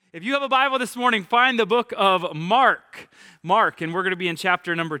If you have a Bible this morning, find the book of Mark. And we're going to be in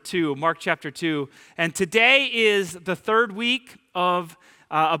chapter number 2, Mark chapter 2. And today is the third week of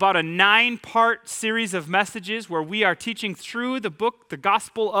about a 9-part series of messages where we are teaching through the book, the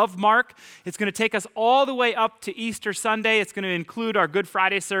Gospel of Mark. It's going to take us all the way up to Easter Sunday. It's going to include our Good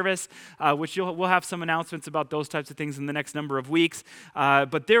Friday service, which we'll have some announcements about those types of things in the next number of weeks.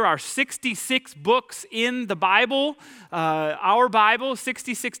 But there are 66 books in the Bible, our Bible,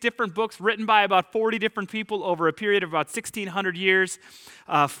 66 different books written by about 40 different people over a period of about 1,600 years.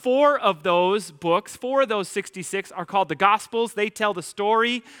 4 of those 66, are called the Gospels. They tell the story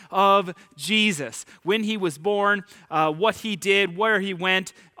of Jesus, when he was born, what he did, where he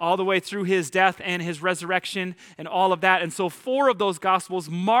went, all the way through his death and his resurrection and all of that. And so 4 of those Gospels,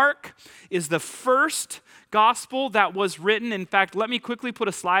 Mark is the first gospel that was written. In fact, let me quickly put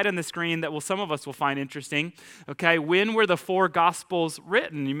a slide on the screen that some of us will find interesting. Okay, when were the 4 gospels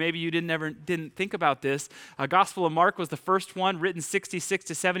written? Maybe you didn't think about this. Gospel of Mark was the first one, written 66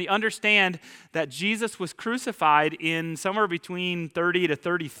 to 70. Understand that Jesus was crucified in somewhere between 30 to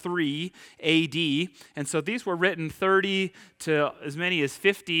 33 AD, and so these were written 30 to as many as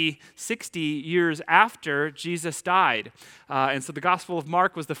 50, 60 years after Jesus died. And so the Gospel of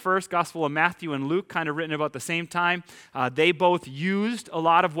Mark was the first. Gospel of Matthew and Luke kind of written about the same time. They both used a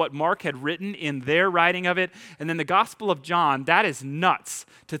lot of what Mark had written in their writing of it. And then the Gospel of John, that is nuts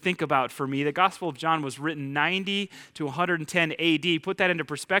to think about for me. The Gospel of John was written 90 to 110 AD. Put that into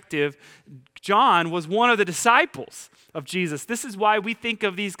perspective. John was one of the disciples of Jesus. This is why we think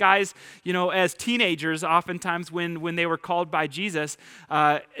of these guys, as teenagers, oftentimes when they were called by Jesus.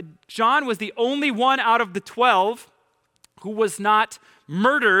 John was the only one out of the 12 who was not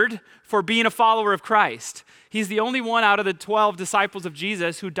murdered for being a follower of Christ. He's the only one out of the 12 disciples of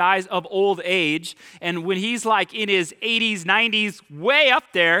Jesus who dies of old age. And when he's like in his 80s, 90s, way up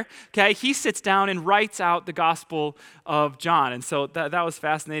there, okay, he sits down and writes out the Gospel of John. And so that was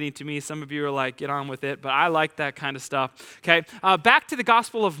fascinating to me. Some of you are like, get on with it, but I like that kind of stuff. Okay, back to the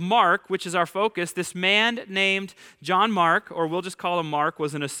Gospel of Mark, which is our focus. This man named John Mark, or we'll just call him Mark,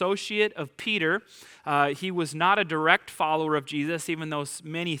 was an associate of Peter. He was not a direct follower of Jesus, even though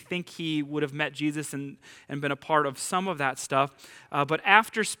many think he would have met Jesus and been a part of some of that stuff. But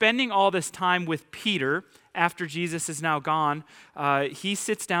after spending all this time with Peter, after Jesus is now gone, he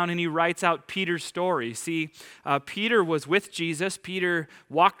sits down and he writes out Peter's story. See, Peter was with Jesus. Peter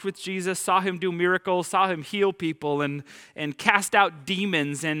walked with Jesus, saw him do miracles, saw him heal people and cast out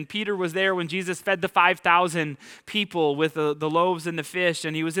demons. And Peter was there when Jesus fed the 5,000 people with the loaves and the fish.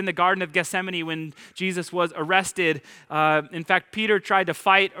 And he was in the Garden of Gethsemane when Jesus was arrested. In fact, Peter tried to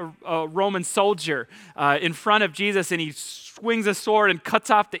fight a Roman soldier in front of Jesus, and he swings a sword and cuts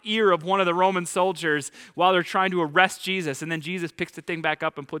off the ear of one of the Roman soldiers while they're trying to arrest Jesus. And then Jesus picks the thing back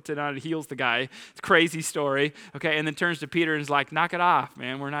up and puts it on and heals the guy. It's a crazy story. Okay, and then turns to Peter and is like, knock it off,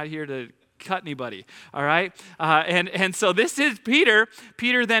 man. We're not here to cut anybody, all right? And so this is Peter.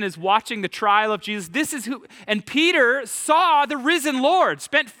 Peter then is watching the trial of Jesus. And Peter saw the risen Lord,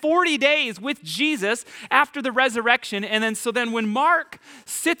 spent 40 days with Jesus after the resurrection. And then when Mark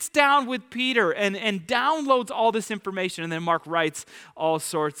sits down with Peter and downloads all this information, and then Mark writes all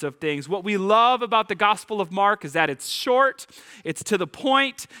sorts of things. What we love about the Gospel of Mark is that it's short, it's to the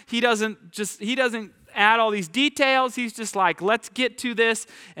point. He doesn't add all these details. He's just like, let's get to this.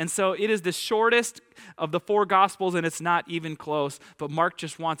 And so it is the shortest of the 4 Gospels, and it's not even close. But Mark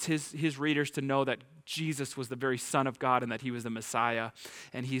just wants his readers to know that Jesus was the very Son of God and that he was the Messiah.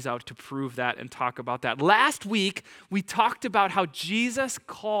 And he's out to prove that and talk about that. Last week, we talked about how Jesus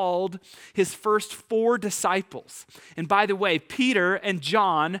called his first 4 disciples. And by the way, Peter and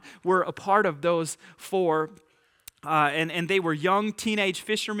John were a part of those 4. And they were young teenage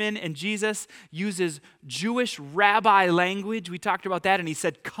fishermen, and Jesus uses Jewish rabbi language. We talked about that, and he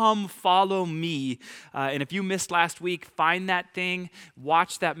said, come follow me. And if you missed last week, find that thing,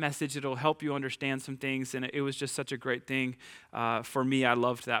 watch that message. It'll help you understand some things, and it was just such a great thing for me. I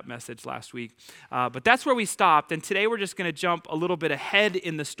loved that message last week. But that's where we stopped, and today we're just going to jump a little bit ahead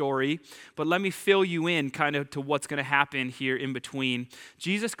in the story, but let me fill you in kind of to what's going to happen here in between.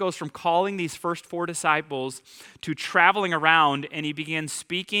 Jesus goes from calling these first 4 disciples to traveling around, and he began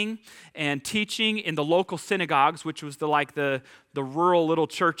speaking and teaching in the local synagogues, which was the the rural little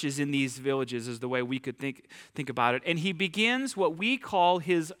churches in these villages is the way we could think about it. And he begins what we call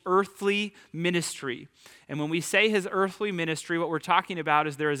his earthly ministry. And when we say his earthly ministry, what we're talking about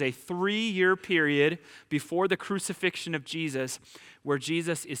is there is a 3-year period before the crucifixion of Jesus where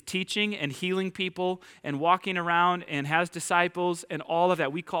Jesus is teaching and healing people and walking around and has disciples and all of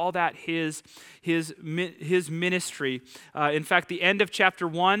that. We call that his ministry. In fact, the end of chapter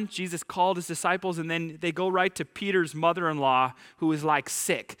 1, Jesus called his disciples, and then they go right to Peter's mother-in-law who is like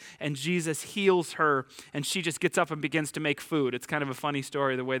sick, and Jesus heals her, and she just gets up and begins to make food. It's kind of a funny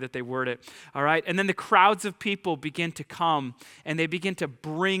story the way that they word it. All right, and then the crowds of people begin to come, and they begin to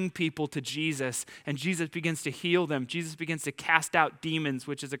bring people to Jesus, and Jesus begins to heal them. Jesus begins to cast out demons,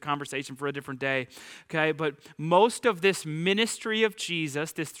 which is a conversation for a different day. Okay, but most of this ministry of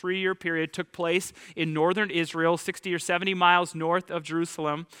Jesus, this 3-year period, took place in northern Israel, 60 or 70 miles north of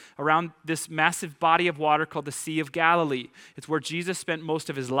Jerusalem, around this massive body of water called the Sea of Galilee. It's where Jesus spent most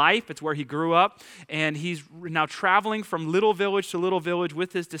of his life. It's where he grew up, and he's now traveling from little village to little village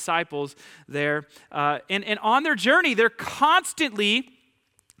with his disciples there. And on their journey, they're constantly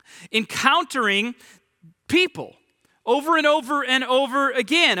encountering people. Over and over and over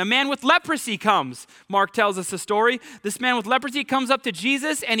again. A man with leprosy comes. Mark tells us a story. This man with leprosy comes up to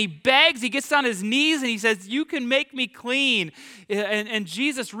Jesus and he begs, he gets on his knees and he says, "You can make me clean." And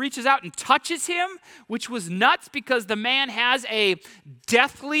Jesus reaches out and touches him, which was nuts because the man has a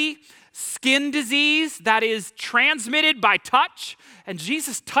deathly skin disease that is transmitted by touch. And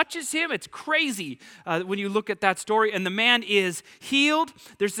Jesus touches him. It's crazy when you look at that story. And the man is healed.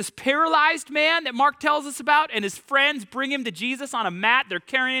 There's this paralyzed man that Mark tells us about, and his friends bring him to Jesus on a mat. They're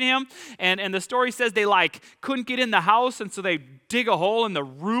carrying him. And the story says they couldn't get in the house, and so they dig a hole in the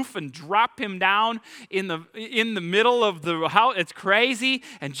roof and drop him down in the middle of the house. It's crazy.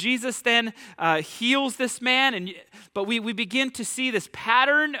 And Jesus then heals this man. But we begin to see this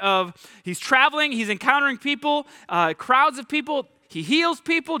pattern of he's traveling, he's encountering people, crowds of people. He heals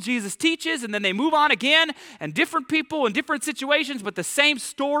people, Jesus teaches, and then they move on again, and different people in different situations, but the same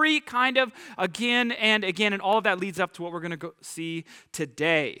story kind of again and again, and all of that leads up to what we're going to see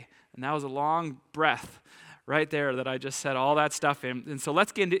today. And that was a long breath right there that I just said all that stuff in. And so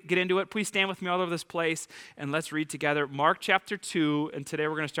let's get into it. Please stand with me all over this place, and let's read together Mark chapter 2, and today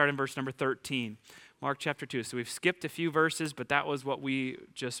we're going to start in verse number 13. Mark chapter 2. So we've skipped a few verses, but that was what we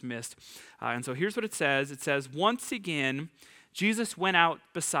just missed. And so here's what it says. It says, "Once again, Jesus went out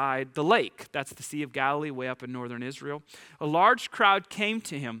beside the lake." That's the Sea of Galilee, way up in northern Israel. "A large crowd came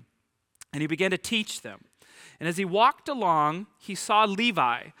to him, and he began to teach them. And as he walked along, he saw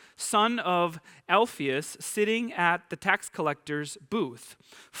Levi, son of Alphaeus, sitting at the tax collector's booth.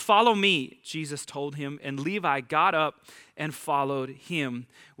 'Follow me,' Jesus told him, and Levi got up and followed him.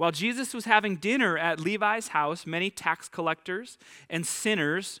 While Jesus was having dinner at Levi's house, many tax collectors and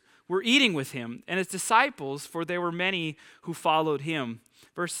sinners were eating with him and his disciples, for there were many who followed him."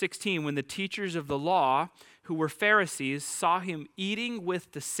 Verse 16, "When the teachers of the law, who were Pharisees, saw him eating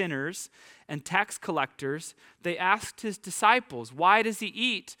with the sinners and tax collectors, they asked his disciples, 'Why does he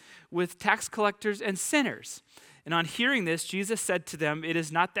eat with tax collectors and sinners?' And on hearing this, Jesus said to them, 'It is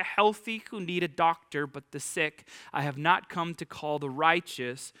not the healthy who need a doctor, but the sick. I have not come to call the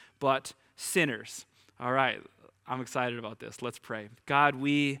righteous, but sinners.'" All right, I'm excited about this. Let's pray. God,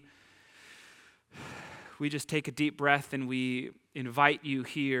 we just take a deep breath and we invite you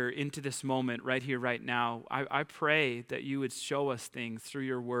here into this moment right here, right now. I pray that you would show us things through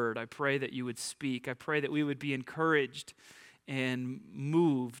your word. I pray that you would speak. I pray that we would be encouraged and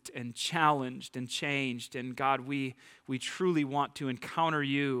moved and challenged and changed. And God, we truly want to encounter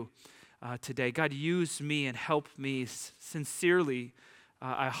you today. God, use me and help me sincerely.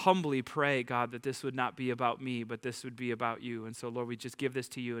 I humbly pray, God, that this would not be about me, but this would be about you. And so, Lord, we just give this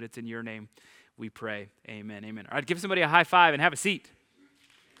to you, and it's in your name we pray. Amen, amen. All right, give somebody a high five and have a seat.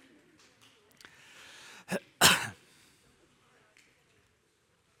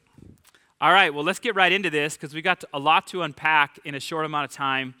 All right, well, let's get right into this because we got a lot to unpack in a short amount of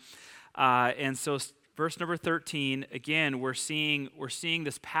time. And so verse number 13, again, we're seeing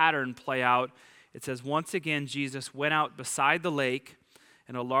this pattern play out. It says, "Once again, Jesus went out beside the lake,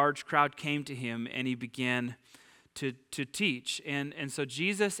 and a large crowd came to him, and he began to teach." And so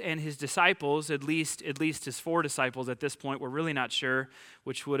Jesus and his disciples, at least his 4 disciples at this point, we're really not sure,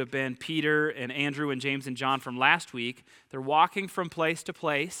 which would have been Peter and Andrew and James and John from last week. They're walking from place to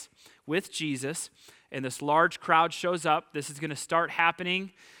place with Jesus, and this large crowd shows up. This is going to start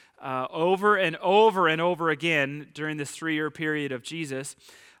happening over and over and over again during this 3-year period of Jesus.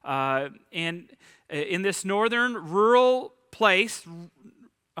 And in this northern rural place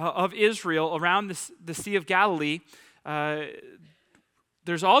of Israel around the Sea of Galilee,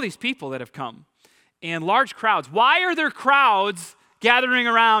 there's all these people that have come and large crowds. Why are there crowds gathering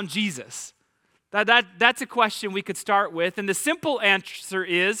around Jesus? That's a question we could start with. And the simple answer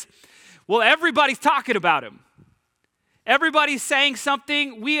is, well, everybody's talking about him. Everybody's saying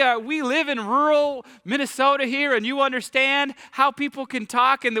something. We live in rural Minnesota here, and you understand how people can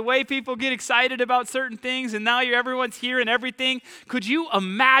talk and the way people get excited about certain things, and now everyone's hearing everything. Could you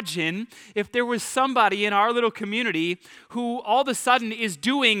imagine if there was somebody in our little community who all of a sudden is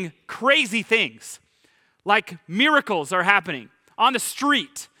doing crazy things, like miracles are happening on the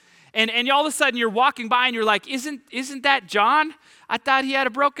street, and all of a sudden you're walking by and you're like, isn't that John? I thought he had a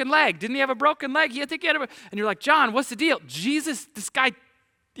broken leg. Didn't he have a broken leg? I think he had and you're like, John, what's the deal? Jesus, this guy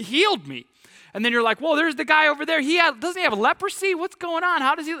healed me. And then you're like, well, there's the guy over there. Doesn't he have leprosy? What's going on?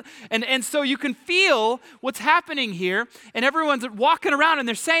 How does he? And so you can feel what's happening here. And everyone's walking around and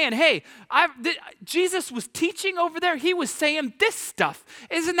they're saying, hey, Jesus was teaching over there. He was saying this stuff.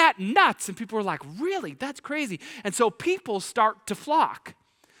 Isn't that nuts? And people are like, really? That's crazy. And so people start to flock.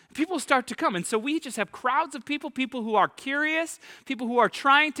 People start to come. And so we just have crowds of people who are curious, people who are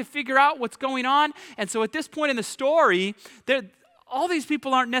trying to figure out what's going on. And so at this point in the story, all these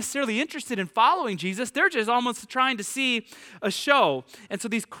people aren't necessarily interested in following Jesus. They're just almost trying to see a show. And so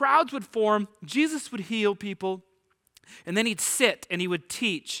these crowds would form. Jesus would heal people. And then he'd sit and he would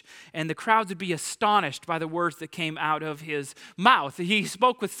teach, and the crowds would be astonished by the words that came out of his mouth. He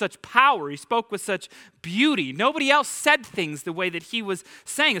spoke with such power. He spoke with such beauty. Nobody else said things the way that he was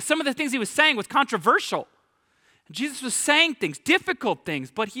saying. Some of the things he was saying was controversial. Jesus was saying things, difficult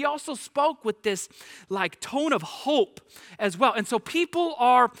things, but he also spoke with this like tone of hope as well. And so people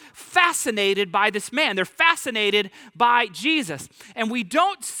are fascinated by this man. They're fascinated by Jesus. And we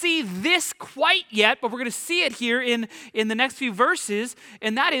don't see this quite yet, but we're going to see it here in the next few verses,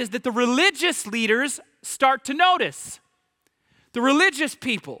 and that is that the religious leaders start to notice. The religious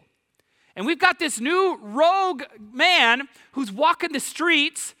people. And we've got this new rogue man who's walking the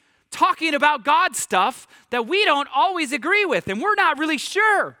streets talking about God stuff that we don't always agree with, and we're not really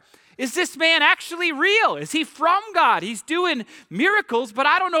sure. Is this man actually real? Is he from God? He's doing miracles, but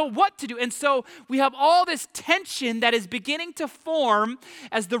I don't know what to do. And so we have all this tension that is beginning to form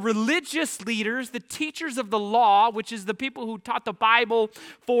as the religious leaders, the teachers of the law, which is the people who taught the Bible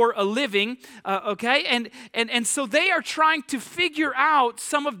for a living, okay? And so they are trying to figure out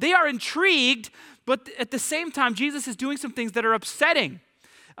they are intrigued, but at the same time, Jesus is doing some things that are upsetting.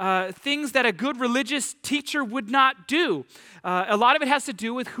 Things that a good religious teacher would not do. A lot of it has to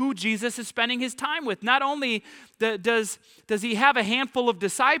do with who Jesus is spending his time with. Not only does he have a handful of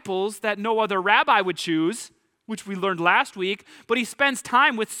disciples that no other rabbi would choose, which we learned last week, but he spends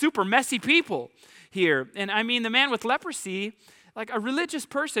time with super messy people here. And I mean, the man with leprosy, like a religious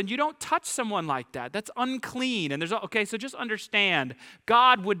person, you don't touch someone like that. That's unclean. And so just understand,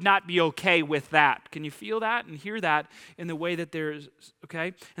 God would not be okay with that. Can you feel that and hear that in the way that there's,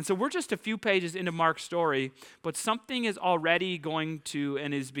 okay? And so we're just a few pages into Mark's story, but something is already going to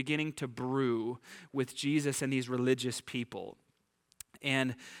and is beginning to brew with Jesus and these religious people.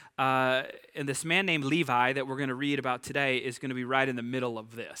 And this man named Levi that we're going to read about today is going to be right in the middle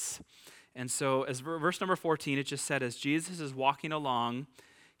of this. And so as verse number 14, it just said, as Jesus is walking along,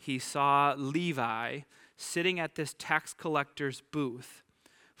 he saw Levi sitting at this tax collector's booth.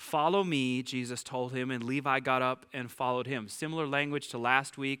 Follow me, Jesus told him, and Levi got up and followed him. Similar language to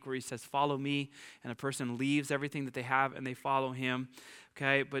last week where he says, follow me, and a person leaves everything that they have and they follow him.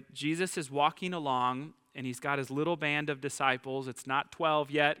 Okay, but Jesus is walking along, and he's got his little band of disciples. It's not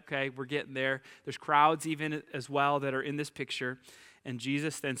 12 yet, okay, we're getting there. There's crowds even as well that are in this picture. And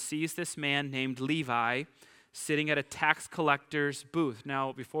Jesus then sees this man named Levi sitting at a tax collector's booth.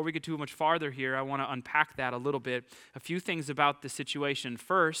 Now, before we get too much farther here, I want to unpack that a little bit. A few things about the situation.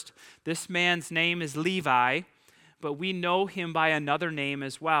 First, this man's name is Levi, but we know him by another name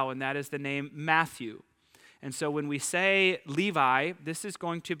as well, and that is the name Matthew. And so when we say Levi, this is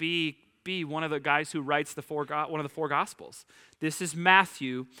going to be one of the guys who writes one of the four Gospels. This is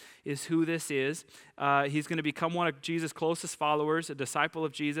Matthew, is who this is. He's going to become one of Jesus' closest followers, a disciple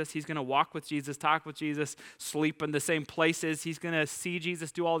of Jesus. He's going to walk with Jesus, talk with Jesus, sleep in the same places. He's going to see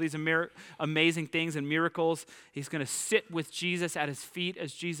Jesus do all these amazing things and miracles. He's going to sit with Jesus at his feet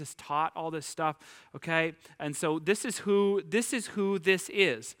as Jesus taught all this stuff, okay? And so this is who this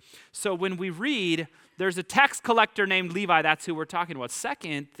is. So when we read, there's a tax collector named Levi, that's who we're talking about.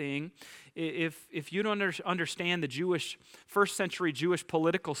 Second thing, if you don't understand the first century Jewish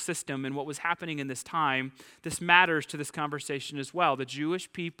political system and what was happening in this time, this matters to this conversation as well. The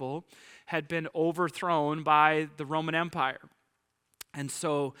Jewish people had been overthrown by the Roman Empire. And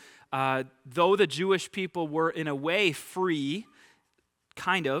so though the Jewish people were in a way free,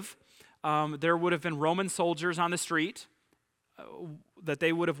 kind of. There would have been Roman soldiers on the street that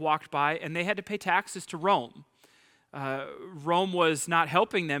they would have walked by, and they had to pay taxes to Rome. Rome was not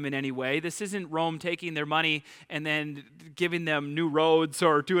helping them in any way. This isn't Rome taking their money and then giving them new roads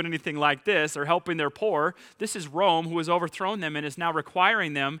or doing anything like this or helping their poor. This is Rome who has overthrown them and is now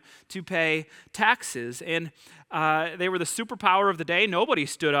requiring them to pay taxes. And they were the superpower of the day. Nobody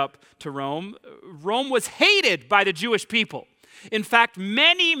stood up to Rome. Rome was hated by the Jewish people. In fact,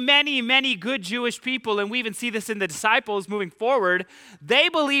 many good Jewish people, and we even see this in the disciples moving forward, they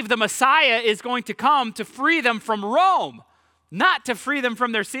believe the Messiah is going to come to free them from Rome, not to free them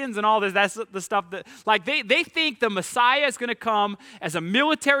from their sins and all this. That's the stuff that, like, they think the Messiah is going to come as a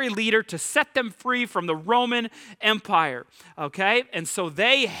military leader to set them free from the Roman Empire, okay? And so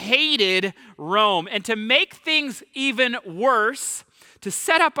they hated Rome. And to make things even worse, to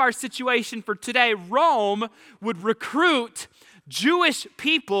set up our situation for today, Rome would recruit Jewish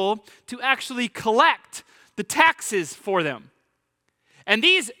people to actually collect the taxes for them. And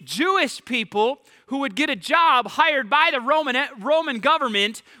these Jewish people who would get a job hired by the Roman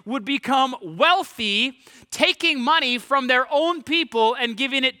government would become wealthy, taking money from their own people and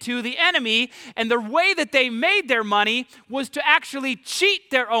giving it to the enemy. And the way that they made their money was to actually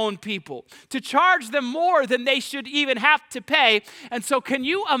cheat their own people, to charge them more than they should even have to pay. And so can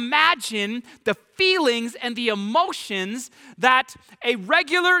you imagine the feelings and the emotions that a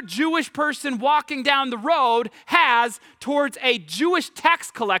regular Jewish person walking down the road has towards a Jewish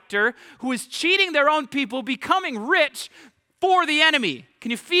tax collector who is cheating their own people, becoming rich for the enemy? Can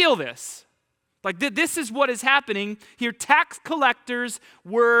you feel this? Like this is what is happening here. Tax collectors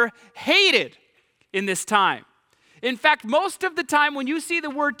were hated in this time. In fact, most of the time when you see the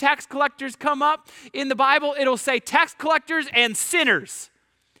word tax collectors come up in the Bible, it'll say tax collectors and sinners.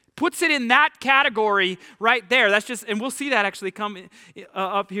 Puts it in that category right there. That's just, and we'll see that actually come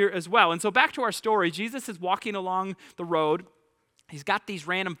up here as well. And so back to our story, Jesus is walking along the road. He's got these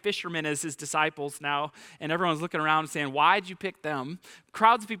random fishermen as his disciples now, and everyone's looking around and saying, why'd you pick them?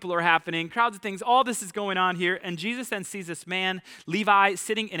 Crowds of people are happening, crowds of things, all this is going on here, and Jesus then sees this man, Levi,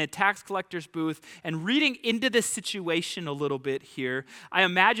 sitting in a tax collector's booth and reading into this situation a little bit here. I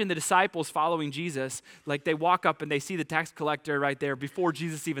imagine the disciples following Jesus, like they walk up and they see the tax collector right there before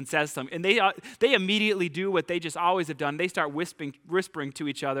Jesus even says something, and they immediately do what they just always have done. They start whispering to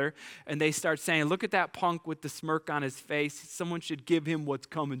each other, and they start saying, look at that punk with the smirk on his face. Someone should give him what's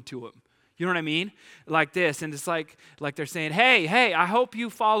coming to him. You know what I mean? Like this. And it's like they're saying, hey, I hope you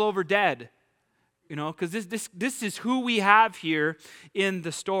fall over dead. You know, because this is who we have here in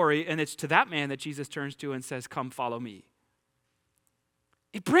the story. And it's to that man that Jesus turns to and says, come follow me.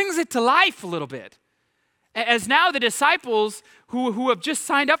 It brings it to life a little bit. As now the disciples who have just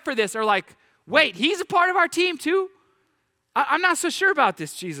signed up for this are like, wait, he's a part of our team too? I'm not so sure about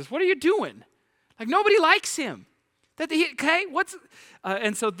this, Jesus. What are you doing? Like, nobody likes him.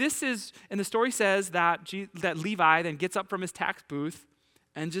 And so this is, and the story says that Levi then gets up from his tax booth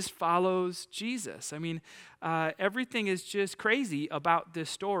and just follows Jesus. I mean, everything is just crazy about this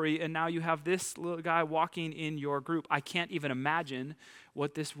story, and now you have this little guy walking in your group. I can't even imagine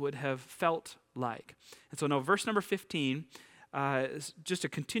what this would have felt like. And so now verse number 15, is just a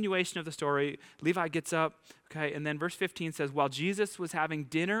continuation of the story. Levi gets up, okay, and then verse 15 says, while Jesus was having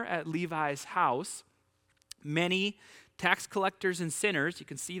dinner at Levi's house, many tax collectors and sinners, you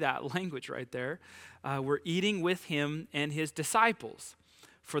can see that language right there, were eating with him and his disciples.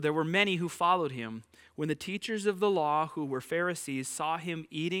 For there were many who followed him. When the teachers of the law, who were Pharisees, saw him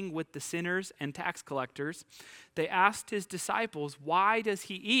eating with the sinners and tax collectors, they asked his disciples, why does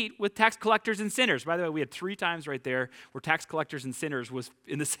he eat with tax collectors and sinners? By the way, we had 3 times right there where tax collectors and sinners was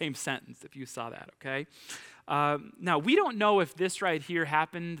in the same sentence, if you saw that, okay? Now, we don't know if this right here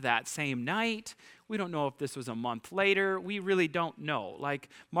happened that same night. We don't know if this was a month later. We really don't know. Like,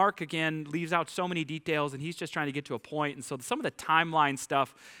 Mark, again, leaves out so many details, and he's just trying to get to a point. And so some of the timeline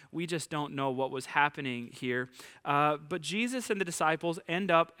stuff, we just don't know what was happening here. But Jesus and the disciples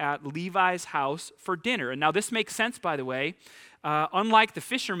end up at Levi's house for dinner. And now this makes sense, by the way. Unlike the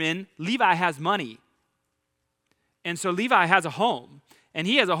fishermen, Levi has money. And so Levi has a home. And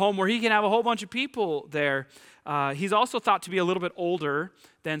he has a home where he can have a whole bunch of people there. He's also thought to be a little bit older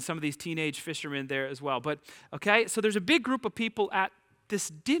than some of these teenage fishermen there as well. But, okay, so there's a big group of people at this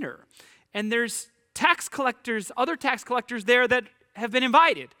dinner. And there's tax collectors, other tax collectors there that have been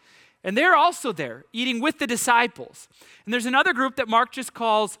invited. And they're also there, eating with the disciples. And there's another group that Mark just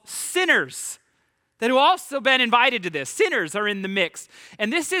calls sinners. that have also been invited to this. Sinners are in the mix.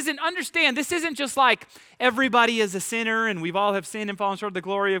 And this isn't just like everybody is a sinner and we've all have sinned and fallen short of the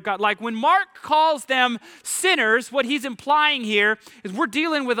glory of God. Like when Mark calls them sinners, what he's implying here is we're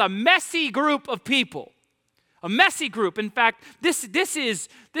dealing with a messy group of people. A messy group. In fact, this is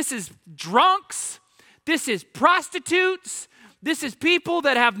drunks. This is prostitutes. This is people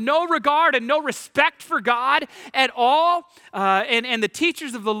that have no regard and no respect for God at all. And the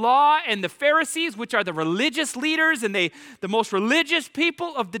teachers of the law and the Pharisees, which are the religious leaders and the most religious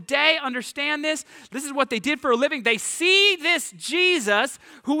people of the day, understand this. This is what they did for a living. They see this Jesus,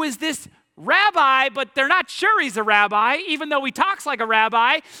 who is this rabbi, but they're not sure he's a rabbi, even though he talks like a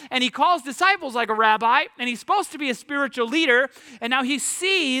rabbi, and he calls disciples like a rabbi, and he's supposed to be a spiritual leader, and now he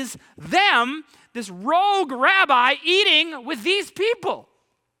sees them, this rogue rabbi, eating with these people.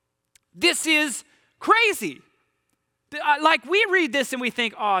 This is crazy. Like we read this and we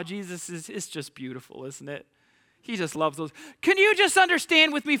think, oh, Jesus is just beautiful, isn't it? He just loves those. Can you just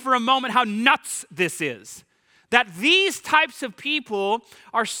understand with me for a moment how nuts this is? That these types of people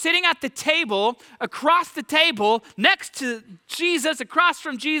are sitting at the table, across the table, next to Jesus, across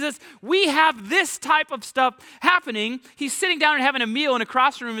from Jesus. We have this type of stuff happening. He's sitting down and having a meal, and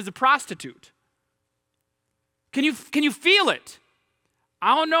across from him is a prostitute. Can you feel it?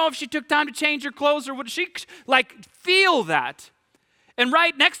 I don't know if she took time to change her clothes or what she, feel that. And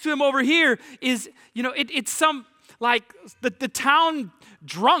right next to him over here is, it's some, the town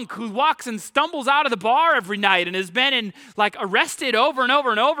drunk who walks and stumbles out of the bar every night and has been arrested over and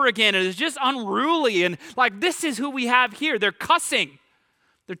over and over again and is just unruly. And this is who we have here. They're cussing.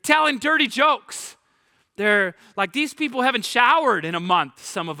 They're telling dirty jokes. They're these people haven't showered in a month,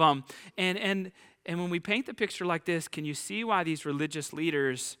 some of them. And when we paint the picture like this, can you see why these religious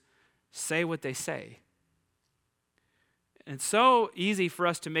leaders say what they say? And it's so easy for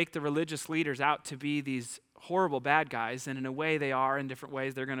us to make the religious leaders out to be these horrible bad guys, and in a way they are. In different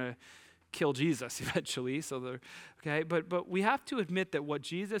ways they're going to kill Jesus eventually. But we have to admit that what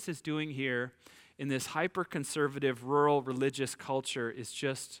Jesus is doing here in this hyper-conservative, rural, religious culture is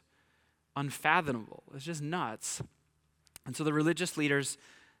just unfathomable. It's just nuts. And so the religious leaders,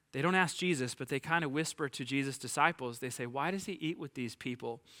 they don't ask Jesus, but they kind of whisper to Jesus' disciples. They say, why does he eat with these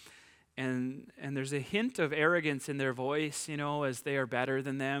people? And there's a hint of arrogance in their voice, as they are better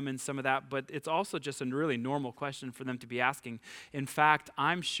than them and some of that. But it's also just a really normal question for them to be asking. In fact,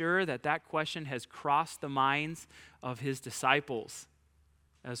 I'm sure that question has crossed the minds of his disciples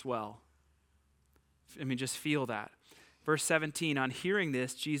as well. I mean, just feel that. Verse 17, on hearing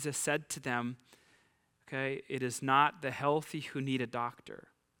this, Jesus said to them, it is not the healthy who need a doctor,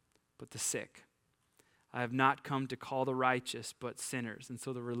 but the sick. I have not come to call the righteous, but sinners. And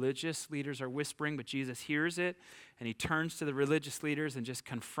so the religious leaders are whispering, but Jesus hears it, and he turns to the religious leaders and just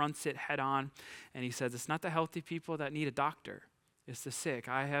confronts it head on. And he says, it's not the healthy people that need a doctor. It's the sick.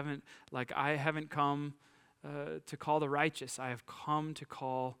 I haven't come to call the righteous. I have come to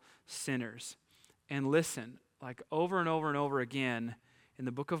call sinners. And listen, over and over and over again in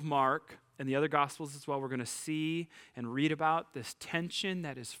the book of Mark, and the other Gospels as well, we're going to see and read about this tension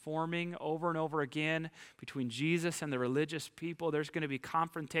that is forming over and over again between Jesus and the religious people. There's going to be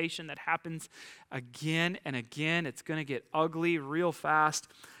confrontation that happens again and again. It's going to get ugly real fast.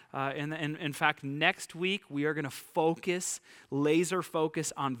 And in fact, next week, we are going to laser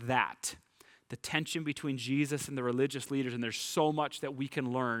focus on that. The tension between Jesus and the religious leaders. And there's so much that we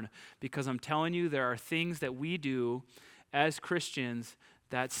can learn, because I'm telling you, there are things that we do as Christians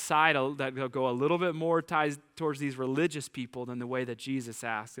that go a little bit more ties towards these religious people than the way that Jesus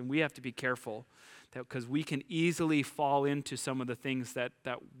asks. And we have to be careful, because we can easily fall into some of the things that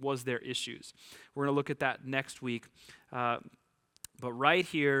was their issues. We're going to look at that next week. But right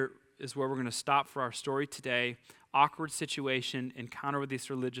here is where we're going to stop for our story today. Awkward situation, encounter with these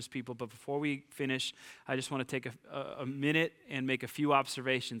religious people. But before we finish, I just want to take a minute and make a few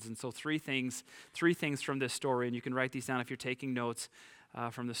observations. And so three things from this story, and you can write these down if you're taking notes,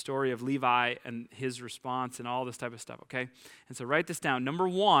 from the story of Levi and his response and all this type of stuff, okay? And so write this down. Number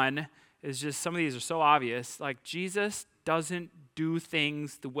one is just, some of these are so obvious, Jesus doesn't do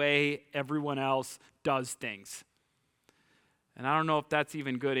things the way everyone else does things. And I don't know if that's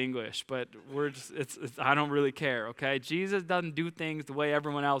even good English, but I don't really care, okay? Jesus doesn't do things the way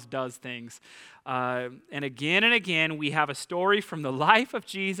everyone else does things. And again, we have a story from the life of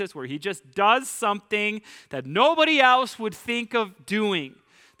Jesus where he just does something that nobody else would think of doing.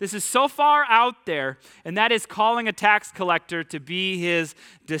 This is so far out there, and that is calling a tax collector to be his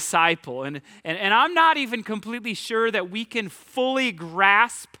disciple. And I'm not even completely sure that we can fully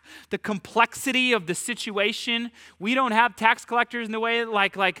grasp the complexity of the situation. We don't have tax collectors in the way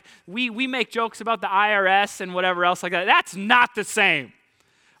like we make jokes about the IRS and whatever else like that. That's not the same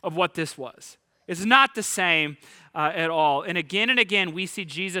of what this was. It's not the same at all. And again, we see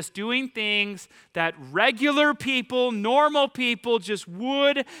Jesus doing things that regular people, normal people just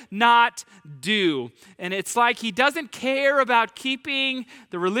would not do. And it's like he doesn't care about keeping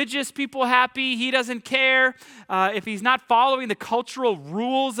the religious people happy. He doesn't care if he's not following the cultural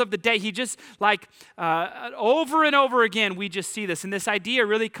rules of the day. He just over and over again, we just see this. And this idea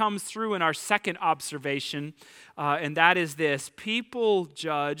really comes through in our second observation. And that is this: people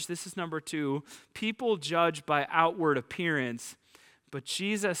judge, this is number 2, people judge by outward appearance, but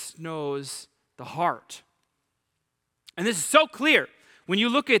Jesus knows the heart. And this is so clear when you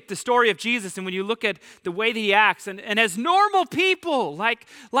look at the story of Jesus and when you look at the way that he acts. And as normal people, like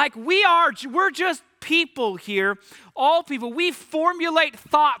we are, we're just people here, all people, we formulate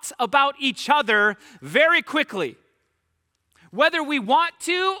thoughts about each other very quickly. Whether we want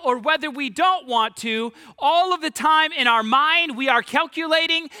to or whether we don't want to, all of the time in our mind, we are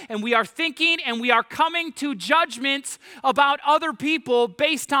calculating and we are thinking and we are coming to judgments about other people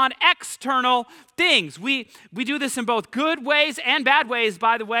based on external things. We do this in both good ways and bad ways,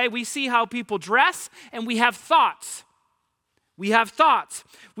 by the way. We see how people dress and we have thoughts. We have thoughts.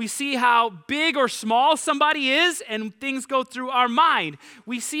 We see how big or small somebody is, and things go through our mind.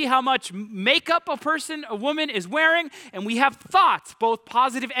 We see how much makeup a woman is wearing, and we have thoughts, both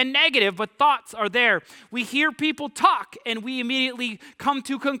positive and negative, but thoughts are there. We hear people talk, and we immediately come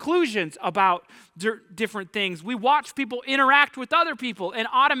to conclusions about different things. We watch people interact with other people, and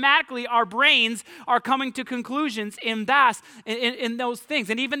automatically our brains are coming to conclusions in those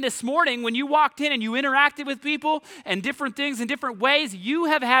things. And even this morning, when you walked in and you interacted with people and different things in different ways, you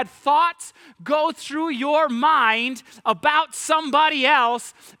have had thoughts go through your mind about somebody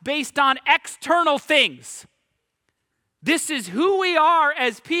else based on external things. This is who we are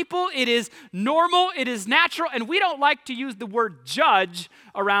as people. It is normal, it is natural, and we don't like to use the word judge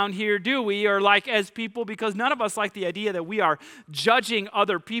around here, do we? Or like as people, because none of us like the idea that we are judging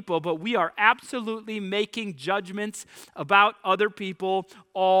other people, but we are absolutely making judgments about other people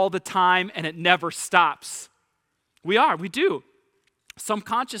all the time, and it never stops. We do,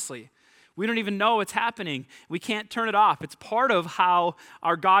 subconsciously. We don't even know it's happening. We can't turn it off. It's part of how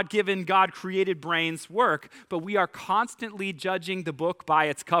our God-given, God-created brains work, but we are constantly judging the book by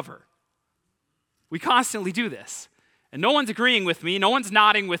its cover. We constantly do this. And no one's agreeing with me. No one's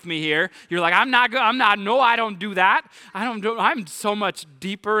nodding with me here. You're like, no, I don't do that. I'm so much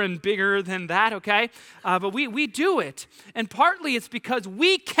deeper and bigger than that, okay? But we do it. And partly it's because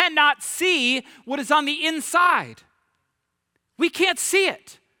we cannot see what is on the inside. We can't see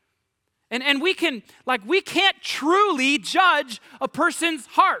it. And we can't truly judge a person's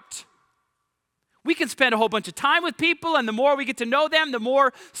heart. We can spend a whole bunch of time with people, and the more we get to know them, the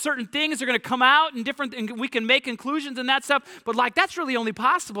more certain things are going to come out and we can make conclusions and that stuff. But that's really only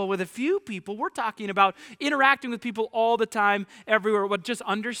possible with a few people. We're talking about interacting with people all the time, everywhere. But just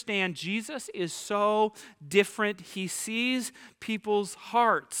understand, Jesus is so different. He sees people's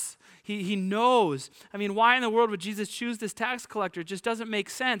hearts. He knows. I mean, why in the world would Jesus choose this tax collector? It just doesn't make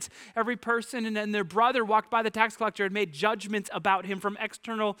sense. Every person and their brother walked by the tax collector and made judgments about him from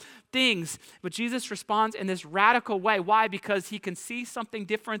external things. But Jesus responds in this radical way. Why? Because he can see something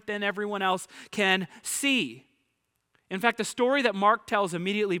different than everyone else can see. In fact, the story that Mark tells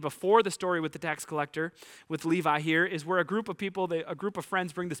immediately before the story with the tax collector, with Levi here, is where a group of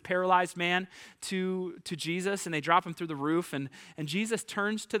friends bring this paralyzed man to Jesus, and they drop him through the roof, and Jesus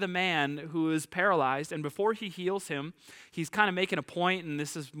turns to the man who is paralyzed, and before he heals him, he's kind of making a point, and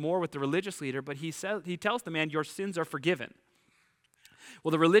this is more with the religious leader, but he tells the man, your sins are forgiven.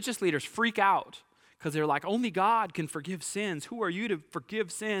 Well, the religious leaders freak out, because they're like, only God can forgive sins. Who are you to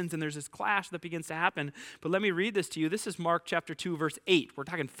forgive sins? And there's this clash that begins to happen. But let me read this to you. This is Mark chapter 2, verse 8. We're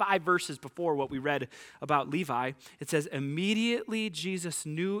talking 5 verses before what we read about Levi. It says, immediately Jesus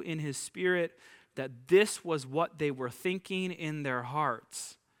knew in his spirit that this was what they were thinking in their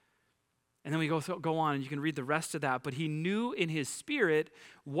hearts. And then we go on, and you can read the rest of that. But he knew in his spirit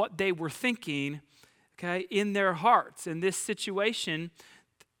what they were thinking, okay, in their hearts. In this situation,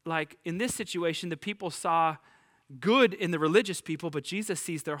 the people saw good in the religious people, but Jesus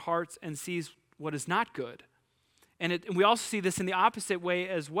sees their hearts and sees what is not good. And we also see this in the opposite way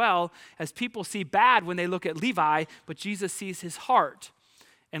as well, as people see bad when they look at Levi, but Jesus sees his heart.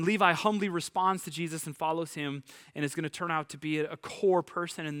 And Levi humbly responds to Jesus and follows him, and is going to turn out to be a core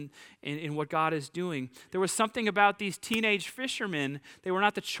person in what God is doing. There was something about these teenage fishermen. They were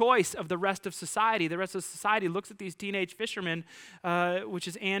not the choice of the rest of society. The rest of society looks at these teenage fishermen, which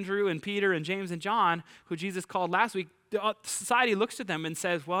is Andrew and Peter and James and John, who Jesus called last week. Society looks at them and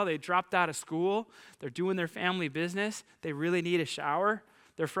says, well, they dropped out of school. They're doing their family business. They really need a shower.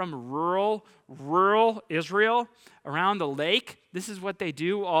 They're from rural Israel around the lake. This is what they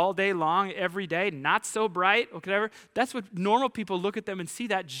do all day long, every day. Not so bright, or whatever. That's what normal people look at them and see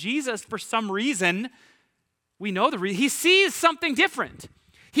that. Jesus, for some reason, we know the reason. He sees something different.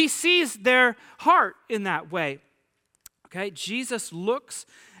 He sees their heart in that way. Okay, Jesus looks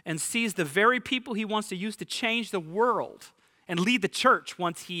and sees the very people he wants to use to change the world and lead the church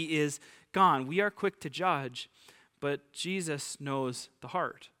once he is gone. We are quick to judge, but Jesus knows the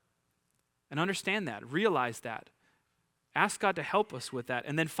heart. And understand that, realize that. Ask God to help us with that.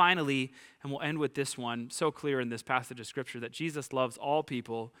 And then finally, and we'll end with this one, so clear in this passage of Scripture, that Jesus loves all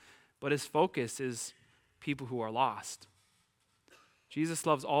people, but his focus is people who are lost. Jesus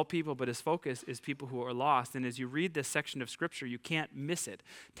loves all people, but his focus is people who are lost. And as you read this section of Scripture, you can't miss it.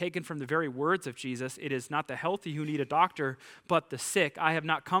 Taken from the very words of Jesus, it is not the healthy who need a doctor, but the sick. I have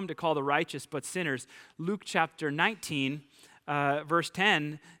not come to call the righteous, but sinners. Luke chapter 19, verse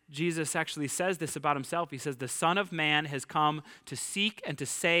 10, Jesus actually says this about himself. He says, the Son of Man has come to seek and to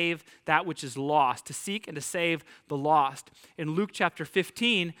save that which is lost, to seek and to save the lost. In Luke chapter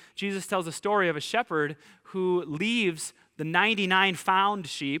 15, Jesus tells a story of a shepherd who leaves the 99 found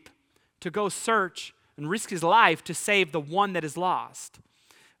sheep to go search and risk his life to save the one that is lost.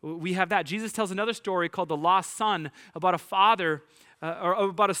 We have that. Jesus tells another story called the lost son about a father or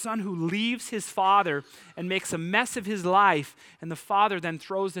about a son who leaves his father and makes a mess of his life, and the father then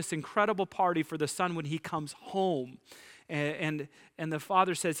throws this incredible party for the son when he comes home. And the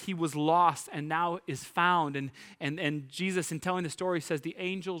father says he was lost and now is found. And Jesus, in telling the story, says the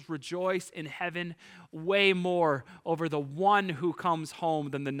angels rejoice in heaven way more over the one who comes home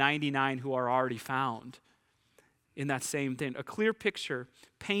than the 99 who are already found. In that same thing, a clear picture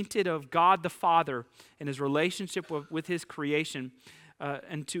painted of God the Father and his relationship with his creation,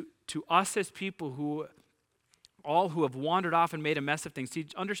 and to us as people who have wandered off and made a mess of things. See,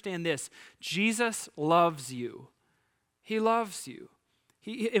 understand this: Jesus loves you. He loves you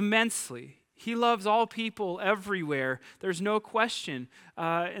immensely. He loves all people everywhere. There's no question.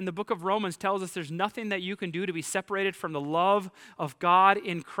 And the book of Romans tells us there's nothing that you can do to be separated from the love of God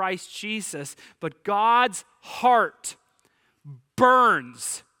in Christ Jesus. But God's heart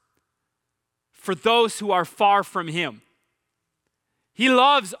burns for those who are far from him. He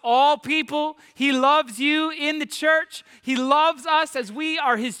loves all people. He loves you in the church. He loves us as we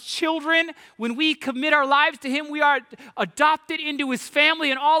are his children. When we commit our lives to him, we are adopted into his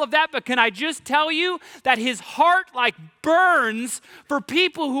family and all of that. But can I just tell you that his heart burns for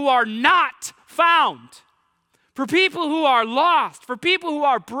people who are not found, for people who are lost, for people who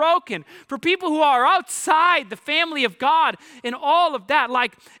are broken, for people who are outside the family of God and all of that.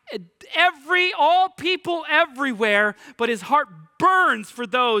 All people everywhere, but his heart burns for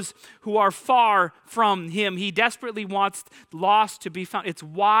those who are far from him. He desperately wants lost to be found. It's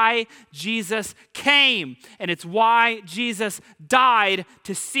why Jesus came, and it's why Jesus died,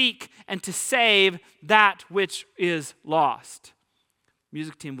 to seek and to save that which is lost.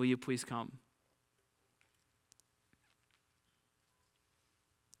 Music team, will you please come?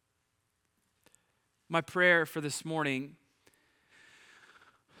 My prayer for this morning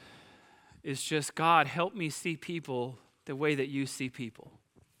is just, God, help me see people the way that you see people.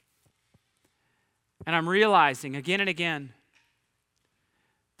 And I'm realizing again and again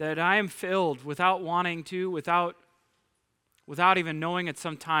that I am filled without wanting to, without even knowing it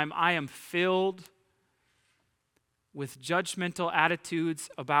sometime, I am filled with judgmental attitudes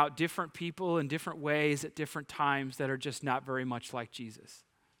about different people in different ways at different times that are just not very much like Jesus.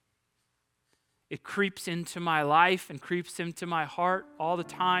 It creeps into my life and creeps into my heart all the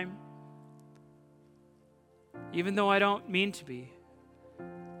time. Even though I don't mean to be.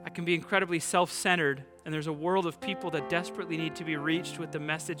 I can be incredibly self-centered, and there's a world of people that desperately need to be reached with the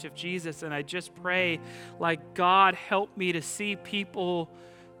message of Jesus, and I just pray, God, help me to see people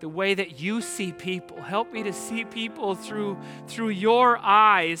the way that you see people. Help me to see people through your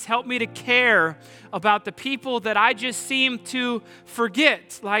eyes. Help me to care about the people that I just seem to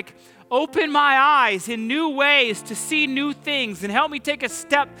forget. Open my eyes in new ways to see new things, and help me take a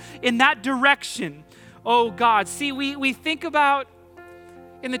step in that direction. Oh God, see, we think about,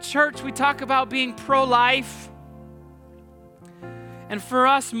 in the church, we talk about being pro-life. And for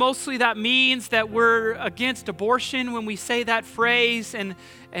us, mostly that means that we're against abortion when we say that phrase and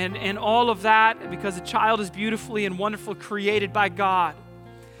all of that, because a child is beautifully and wonderfully created by God.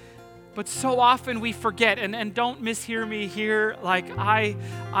 But so often we forget, and don't mishear me here, like I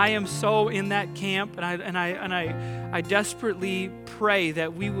am so in that camp, and I desperately pray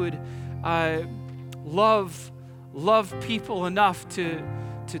that we would love people enough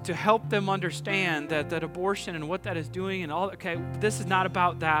to help them understand that abortion and what that is doing and all. Okay, this is not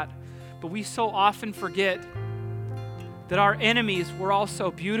about that, but we so often forget that our enemies were also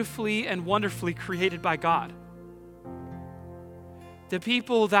beautifully and wonderfully created by God. The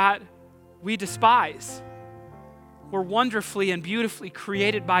people that we despise were wonderfully and beautifully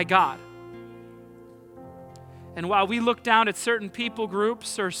created by God. And while we look down at certain people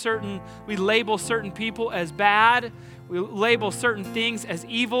groups we label certain people as bad, we label certain things as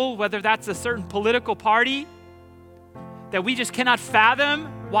evil, whether that's a certain political party, that we just cannot fathom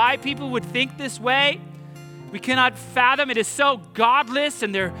why people would think this way. We cannot fathom. It is so godless,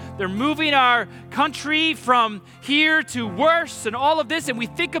 and they're moving our country from here to worse and all of this, and we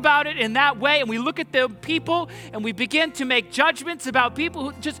think about it in that way, and we look at the people and we begin to make judgments about people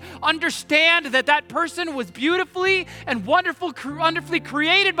who just understand that person was beautifully and wonderfully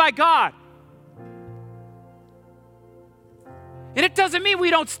created by God. And it doesn't mean we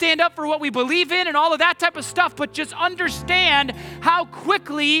don't stand up for what we believe in and all of that type of stuff, but just understand how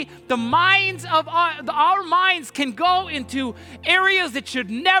quickly the minds of our minds can go into areas that should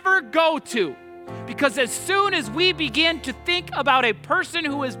never go to. Because as soon as we begin to think about a person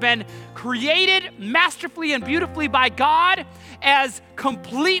who has been created masterfully and beautifully by God as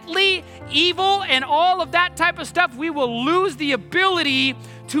completely evil and all of that type of stuff, we will lose the ability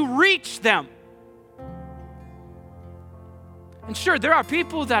to reach them. And sure, there are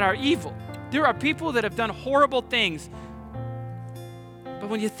people that are evil. There are people that have done horrible things. But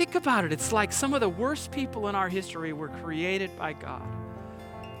when you think about it, it's like some of the worst people in our history were created by God.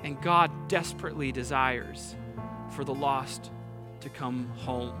 And God desperately desires for the lost to come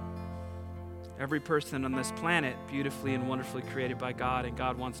home. Every person on this planet, beautifully and wonderfully created by God, and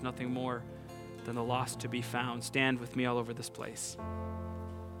God wants nothing more than the lost to be found. Stand with me all over this place.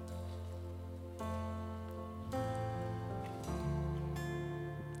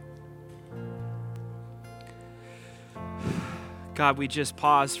 God, we just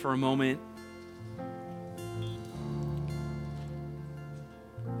pause for a moment.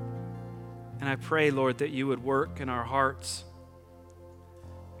 And I pray, Lord, that you would work in our hearts.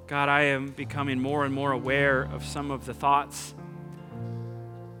 God, I am becoming more and more aware of some of the thoughts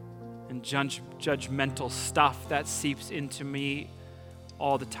and judgmental stuff that seeps into me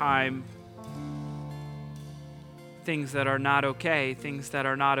all the time. Things that are not okay, things that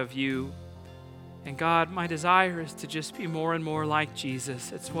are not of you. And God, my desire is to just be more and more like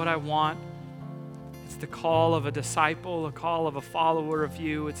Jesus. It's what I want. It's the call of a disciple, a call of a follower of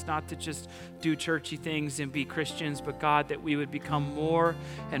you. It's not to just do churchy things and be Christians, but God, that we would become more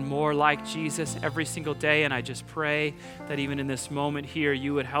and more like Jesus every single day. And I just pray that even in this moment here,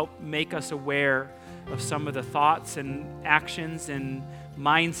 you would help make us aware of some of the thoughts and actions and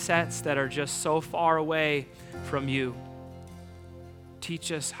mindsets that are just so far away from you.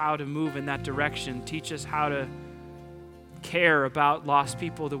 Teach us how to move in that direction. Teach us how to care about lost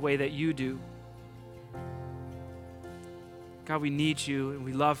people the way that you do. God, we need you and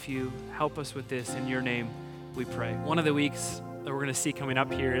we love you. Help us with this. In your name, we pray. One of the weeks that we're going to see coming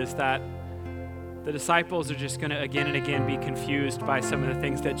up here is that the disciples are just going to again and again be confused by some of the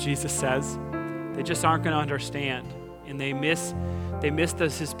things that Jesus says. They just aren't going to understand. And they miss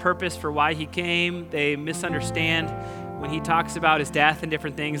his purpose for why he came. They misunderstand when he talks about his death and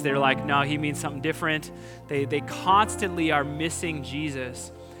different things. They're like, no, he means something different. They constantly are missing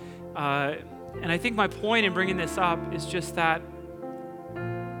Jesus. And I think my point in bringing this up is just that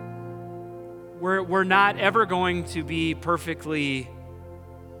we're not ever going to be perfectly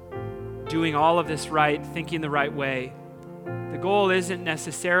doing all of this right, thinking the right way. The goal isn't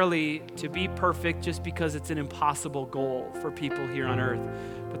necessarily to be perfect just because it's an impossible goal for people here on earth.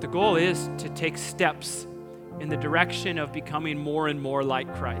 But the goal is to take steps in the direction of becoming more and more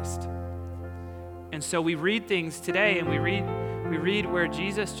like Christ. And so we read things today, and we read where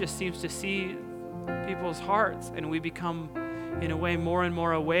Jesus just seems to see people's hearts, and we become, in a way, more and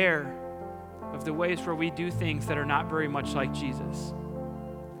more aware of the ways where we do things that are not very much like Jesus.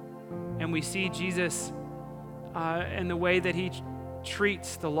 And we see Jesus in the way that he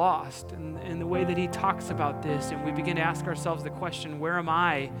treats the lost, and the way that he talks about this, and we begin to ask ourselves the question, where am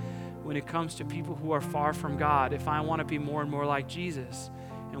I when it comes to people who are far from God, if I want to be more and more like Jesus?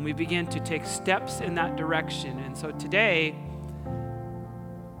 And we begin to take steps in that direction. And so today,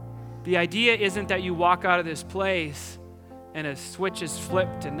 The idea isn't that you walk out of this place and a switch is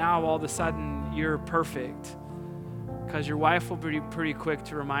flipped and now all of a sudden you're perfect. Because your wife will be pretty quick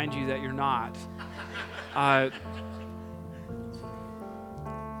to remind you that you're not.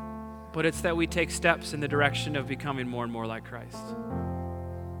 But it's that we take steps in the direction of becoming more and more like Christ.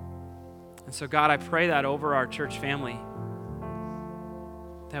 And so God, I pray that over our church family,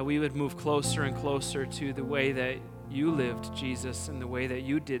 that we would move closer and closer to the way that you lived, Jesus, and the way that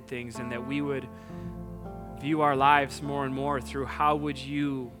you did things, and that we would view our lives more and more through how would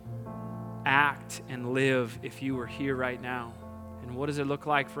you act and live if you were here right now? And what does it look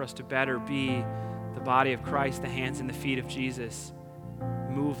like for us to better be the body of Christ, the hands and the feet of Jesus,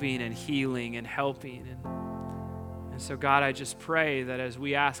 moving and healing and helping? And so God, I just pray that as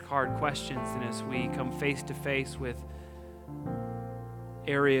we ask hard questions and as we come face to face with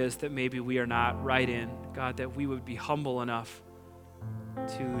areas that maybe we are not right in, God, that we would be humble enough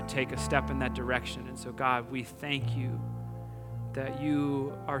to take a step in that direction. And so God, we thank you that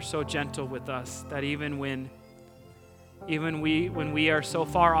you are so gentle with us, that even when we are so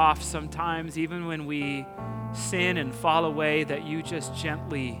far off sometimes, even when we sin and fall away, that you just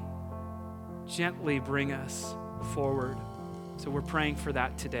gently bring us forward. So we're praying for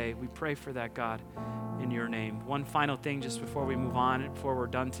that today. We pray for that, God, in your name. One final thing just before we move on and before we're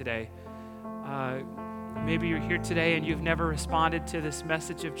done today. Maybe you're here today and you've never responded to this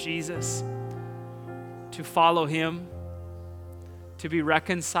message of Jesus, to follow him, to be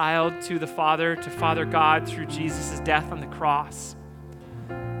reconciled to the Father, to Father God through Jesus' death on the cross,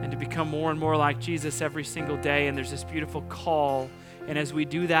 and to become more and more like Jesus every single day. And there's this beautiful call. And as we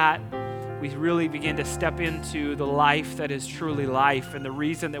do that, we really begin to step into the life that is truly life and the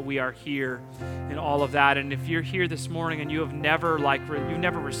reason that we are here and all of that. And if you're here this morning and you have never you've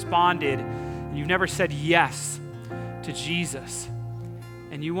never responded, you've never said yes to Jesus,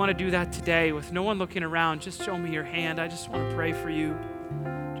 and you want to do that today with no one looking around, just show me your hand. I just want to pray for you.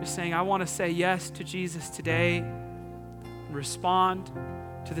 Just saying, I want to say yes to Jesus today and respond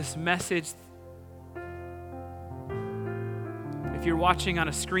to this message. If you're watching on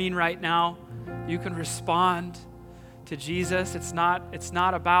a screen right now, you can respond to Jesus. It's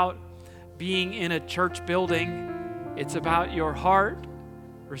not about being in a church building. It's about your heart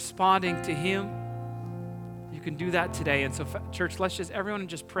responding to him. You can do that today. And so, church, let's just, everyone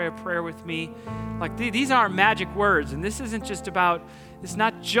just pray a prayer with me. Like these aren't magic words, and it's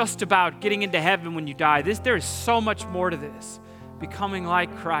not just about getting into heaven when you die. There is so much more to this, becoming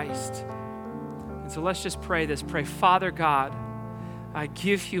like Christ. And so let's just pray this. Pray, Father God, I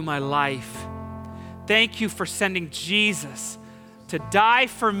give you my life. Thank you for sending Jesus to die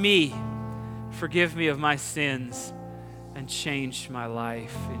for me. Forgive me of my sins and change my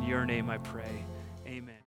life. In your name I pray.